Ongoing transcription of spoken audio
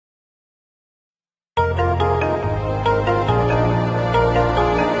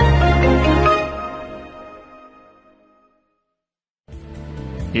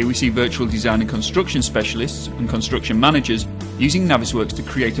Here we see virtual design and construction specialists and construction managers using Navisworks to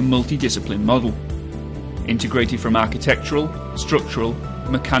create a multidiscipline model, integrated from architectural, structural,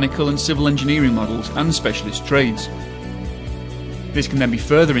 mechanical and civil engineering models and specialist trades. This can then be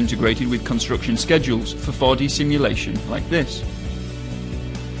further integrated with construction schedules for 4D simulation like this,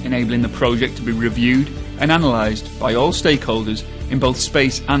 enabling the project to be reviewed and analysed by all stakeholders in both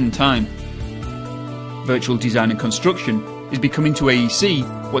space and time. Virtual design and construction is becoming to AEC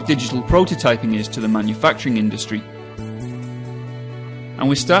what digital prototyping is to the manufacturing industry. And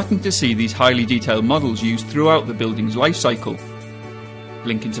we're starting to see these highly detailed models used throughout the building's life cycle,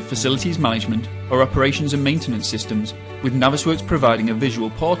 linking to facilities management or operations and maintenance systems, with Navisworks providing a visual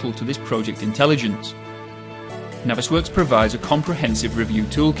portal to this project intelligence. Navisworks provides a comprehensive review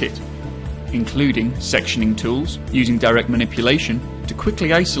toolkit, including sectioning tools using direct manipulation to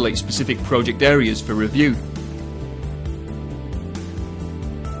quickly isolate specific project areas for review.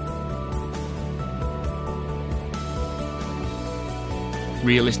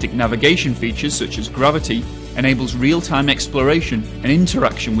 Realistic navigation features such as gravity enables real-time exploration and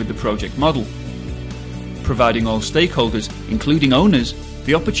interaction with the project model, providing all stakeholders, including owners,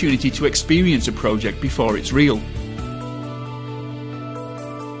 the opportunity to experience a project before it's real.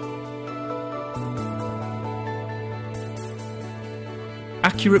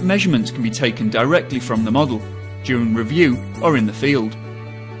 Accurate measurements can be taken directly from the model, during review or in the field.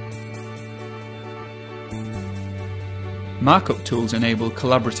 Markup tools enable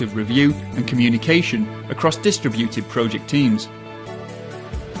collaborative review and communication across distributed project teams.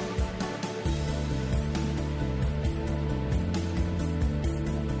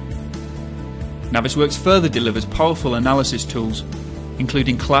 Navisworks further delivers powerful analysis tools,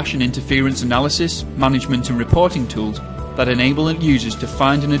 including clash and interference analysis, management and reporting tools that enable users to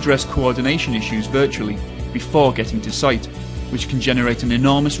find and address coordination issues virtually before getting to site, which can generate an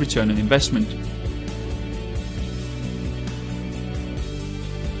enormous return on investment.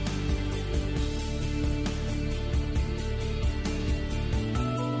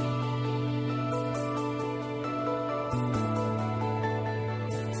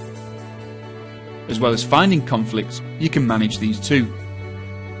 As well as finding conflicts, you can manage these too.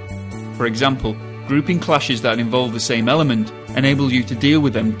 For example, grouping clashes that involve the same element enable you to deal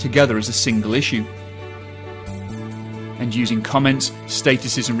with them together as a single issue. And using comments,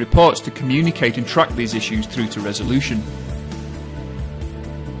 statuses and reports to communicate and track these issues through to resolution.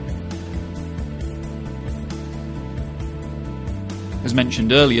 As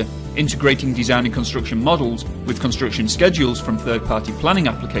mentioned earlier, integrating design and construction models with construction schedules from third-party planning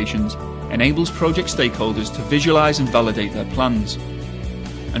applications enables project stakeholders to visualize and validate their plans,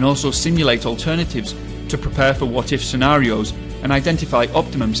 and also simulate alternatives to prepare for what-if scenarios and identify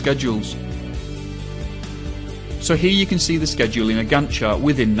optimum schedules. So here you can see the schedule in a Gantt chart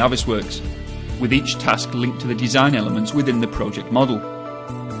within Navisworks, with each task linked to the design elements within the project model.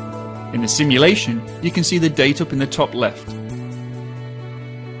 In the simulation, you can see the date up in the top left,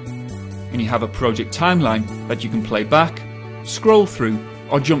 and you have a project timeline that you can play back, scroll through,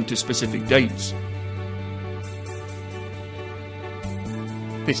 or jump to specific dates.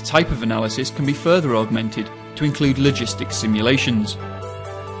 This type of analysis can be further augmented to include logistics simulations,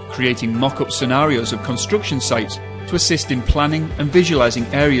 creating mock-up scenarios of construction sites to assist in planning and visualizing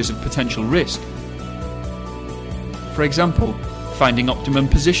areas of potential risk. For example, finding optimum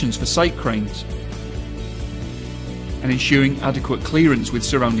positions for site cranes, and ensuring adequate clearance with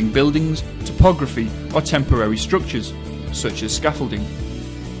surrounding buildings, topography or temporary structures, such as scaffolding.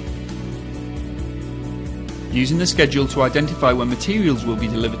 Using the schedule to identify when materials will be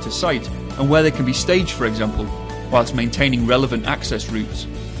delivered to site and where they can be staged, for example, whilst maintaining relevant access routes.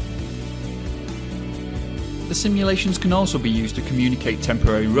 The simulations can also be used to communicate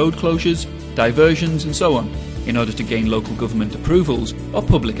temporary road closures, diversions and so on, in order to gain local government approvals or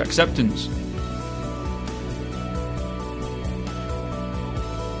public acceptance.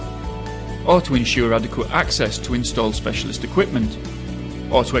 Or to ensure adequate access to install specialist equipment,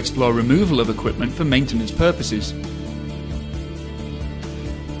 or to explore removal of equipment for maintenance purposes.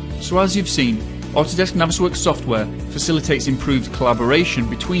 So as you've seen, Autodesk Navisworks software facilitates improved collaboration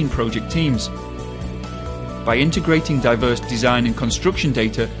between project teams by integrating diverse design and construction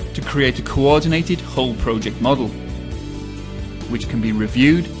data to create a coordinated whole project model, which can be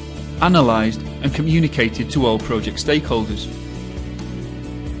reviewed, analysed and communicated to all project stakeholders.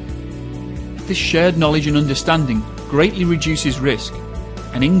 This shared knowledge and understanding greatly reduces risk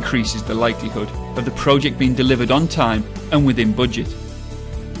and increases the likelihood of the project being delivered on time and within budget.